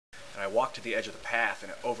And I walked to the edge of the path,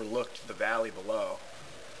 and it overlooked the valley below.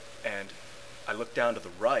 And I looked down to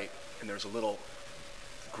the right, and there's a little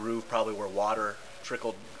groove, probably where water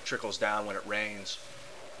trickles down when it rains.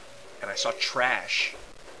 And I saw trash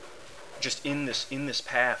just in this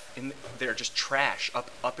path, in there, just trash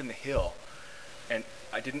up in the hill. And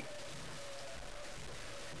I didn't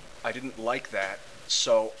like that,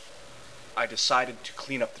 so I decided to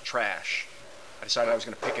clean up the trash. I decided I was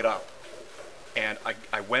going to pick it up, and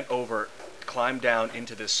I went over, climbed down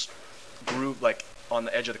into this groove, like on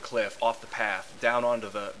the edge of the cliff, off the path, down onto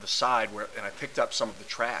the side, and I picked up some of the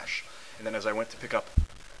trash. And then as I went to pick up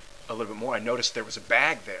a little bit more, I noticed there was a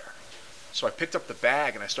bag there. So I picked up the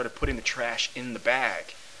bag and I started putting the trash in the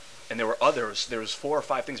bag. And there were others. There was 4 or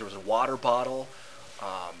 5 things. There was a water bottle,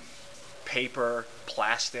 paper,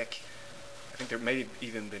 plastic. I think there may have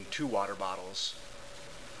even been 2 water bottles.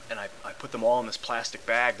 And I put them all in this plastic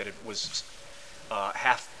bag that it was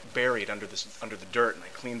half buried under the dirt. And I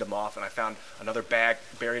cleaned them off, and I found another bag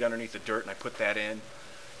buried underneath the dirt, and I put that in.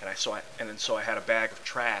 And so I had a bag of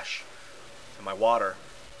trash and my water.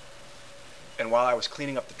 And while I was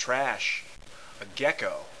cleaning up the trash, a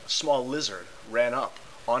gecko, a small lizard, ran up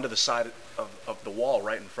onto the side of the wall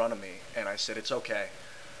right in front of me, and I said, "It's okay."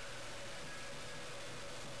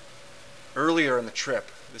 Earlier in the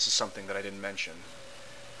trip, this is something that I didn't mention.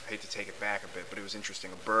 I hate to take it back a bit, but it was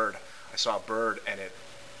interesting. I saw a bird, and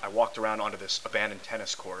I walked around onto this abandoned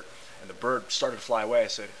tennis court, and the bird started to fly away. I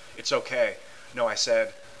said, "It's okay." No, I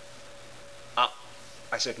said,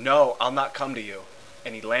 "No, I'll not come to you."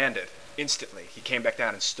 And he landed instantly. He came back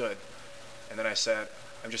down and stood. And then I said,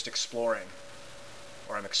 "I'm just exploring."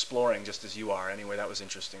 Or "I'm exploring just as you are." Anyway, that was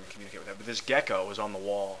interesting to communicate with that. But this gecko was on the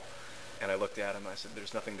wall, and I looked at him and I said,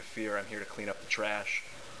 "There's nothing to fear. I'm here to clean up the trash."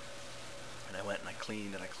 And I went and I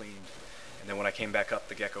cleaned and I cleaned. And then when I came back up,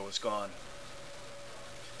 the gecko was gone.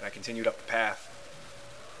 And I continued up the path.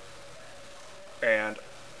 And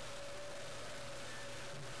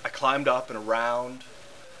I climbed up and around.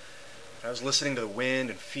 And I was listening to the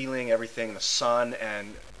wind and feeling everything, the sun,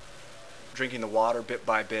 and drinking the water bit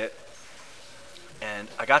by bit. And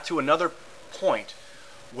I got to another point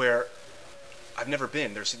where I've never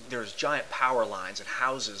been. There's giant power lines and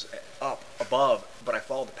houses up above, but I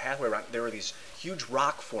followed the pathway around. There were these huge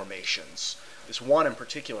rock formations. This one in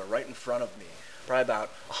particular, right in front of me, probably about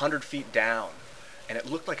 100 feet down, and it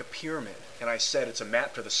looked like a pyramid. And I said, "It's a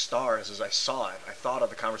map to the stars." As I saw it, I thought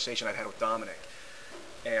of the conversation I'd had with Dominic,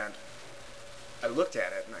 and I looked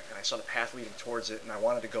at it, and I saw the path leading towards it, and I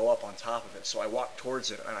wanted to go up on top of it. So I walked towards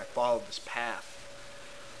it, and I followed this path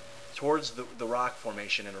towards the rock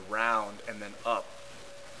formation and around and then up.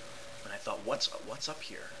 And I thought, what's up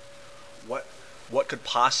here? What could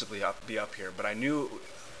possibly be up here? But I knew,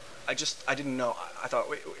 I didn't know. I thought,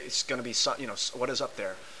 wait, it's going to be some, what is up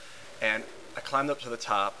there? And I climbed up to the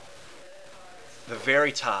top, the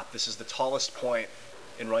very top. This is the tallest point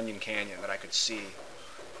in Runyon Canyon that I could see,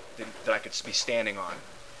 that I could be standing on.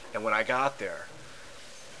 And when I got there,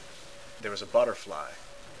 there was a butterfly.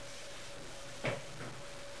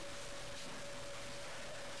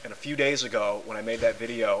 And a few days ago, when I made that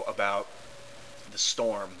video about the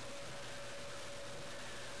storm,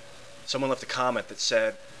 someone left a comment that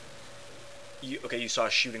said, you saw a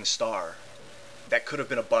shooting star. That could have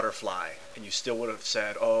been a butterfly, and you still would have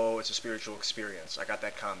said, "Oh, it's a spiritual experience." I got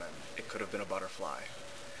that comment. It could have been a butterfly.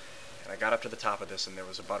 And I got up to the top of this, and there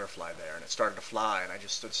was a butterfly there, and it started to fly, and I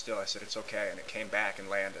just stood still. I said, "It's okay," and it came back and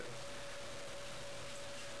landed.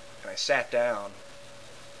 And I sat down,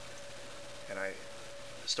 and I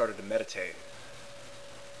started to meditate.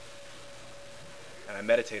 And I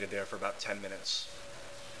meditated there for about 10 minutes,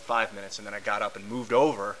 5 minutes, and then I got up and moved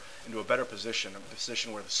over into a better position, a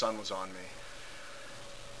position where the sun was on me.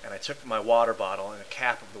 And I took my water bottle and a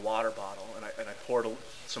cap of the water bottle, and I poured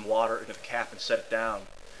some water into the cap and set it down.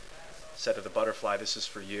 Said to the butterfly, "This is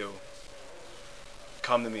for you.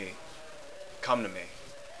 Come to me. Come to me."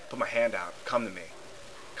 Put my hand out. "Come to me.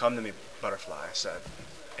 Come to me, butterfly," I said.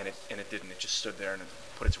 And it didn't. It just stood there and it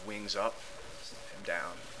put its wings up and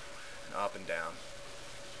down and up and down.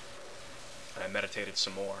 And I meditated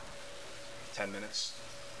some more. 10 minutes,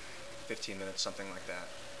 15 minutes, something like that.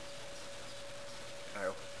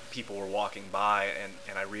 People were walking by, and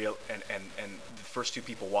the first 2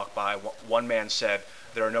 people walked by. One man said,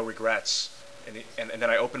 "There are no regrets." And then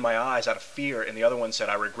I opened my eyes out of fear, and the other one said,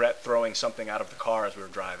 "I regret throwing something out of the car as we were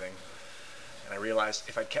driving." And I realized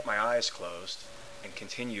if I'd kept my eyes closed and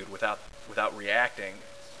continued without reacting,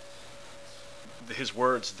 his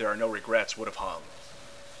words, "There are no regrets," would have hung.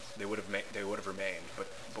 They would have remained. But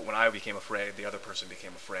when I became afraid, the other person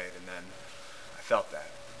became afraid, and then I felt that.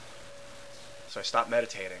 So I stopped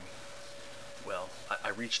meditating. Well, I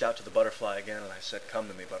reached out to the butterfly again and I said, come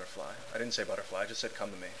to me, butterfly. I didn't say butterfly, I just said, come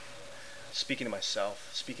to me. Speaking to myself,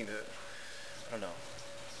 speaking to, I don't know.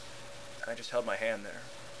 I just held my hand there.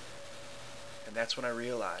 And that's when I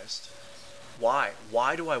realized, why?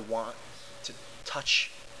 Why do I want to touch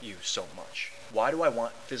you so much? Why do I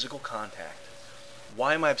want physical contact?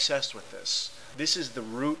 Why am I obsessed with this? This is the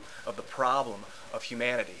root of the problem of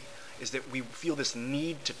humanity, is that we feel this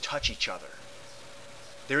need to touch each other.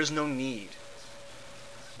 There is no need.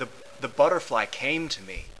 The butterfly came to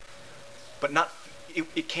me, but not.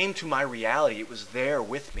 It came to my reality. It was there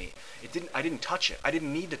with me. I didn't touch it. I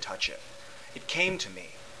didn't need to touch it. It came to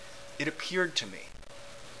me. It appeared to me.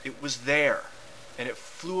 It was there, and it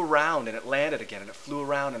flew around and it landed again, and it flew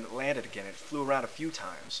around and it landed again. It flew around a few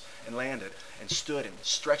times and landed and stood and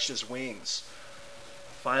stretched its wings.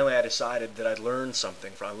 Finally, I decided that I'd learned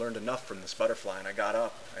something. I learned enough from this butterfly, and I got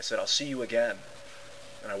up. I said, "I'll see you again,"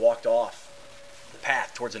 and I walked off the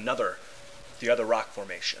path towards the other rock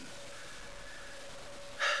formation.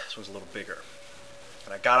 This one's a little bigger.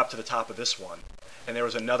 And I got up to the top of this one, and there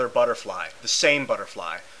was another butterfly, the same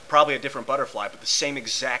butterfly, probably a different butterfly, but the same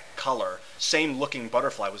exact color, same looking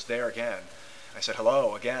butterfly was there again. I said,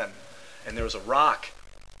 hello, again. And there was a rock,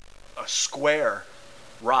 a square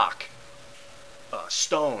rock, a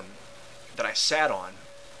stone that I sat on,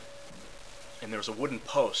 and there was a wooden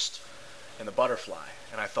post and the butterfly.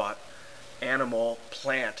 And I thought, animal,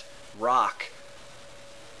 plant, rock,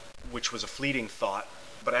 which was a fleeting thought.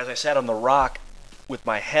 But as I sat on the rock with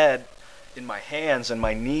my head in my hands and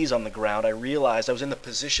my knees on the ground, I realized I was in the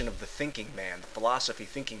position of the thinking man, the philosophy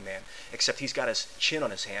thinking man, except he's got his chin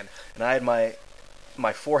on his hand, and I had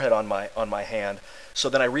my forehead on my hand. So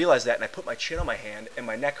then I realized that, and I put my chin on my hand, and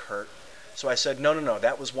my neck hurt. So I said, no,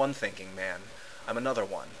 that was one thinking man. I'm another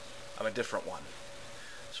one. I'm a different one.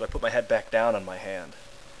 So I put my head back down on my hand.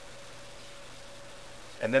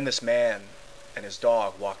 And then this man and his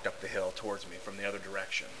dog walked up the hill towards me from the other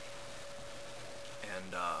direction.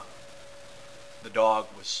 And the dog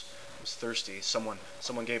was thirsty. Someone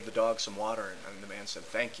gave the dog some water, and the man said,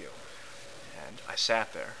 thank you. And I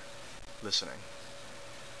sat there, listening.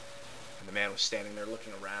 And the man was standing there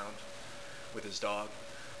looking around with his dog.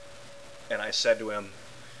 And I said to him,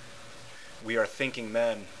 we are thinking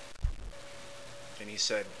men. And he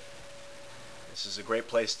said, this is a great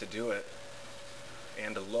place to do it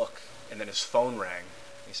and to look. And then his phone rang.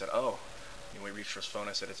 He said, oh. And we reached for his phone.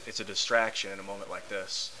 I said, it's a distraction in a moment like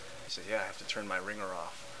this. He said, yeah, I have to turn my ringer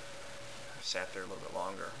off. I sat there a little bit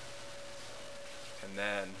longer. And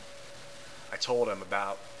then I told him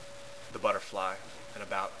about the butterfly and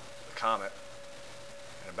about the comet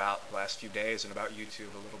and about the last few days and about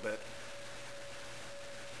YouTube a little bit.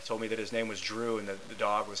 He told me that his name was Drew and the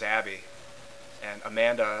dog was Abby. And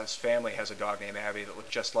Amanda's family has a dog named Abby that looked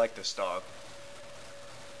just like this dog.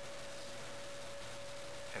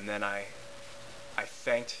 And then I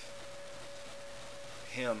thanked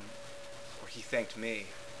him, or he thanked me,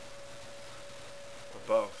 or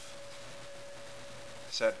both.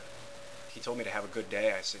 I said, he told me to have a good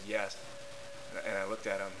day. I said, yes. And I looked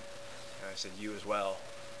at him, and I said, you as well.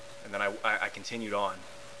 And then I continued on,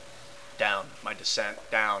 down, my descent,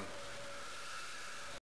 down,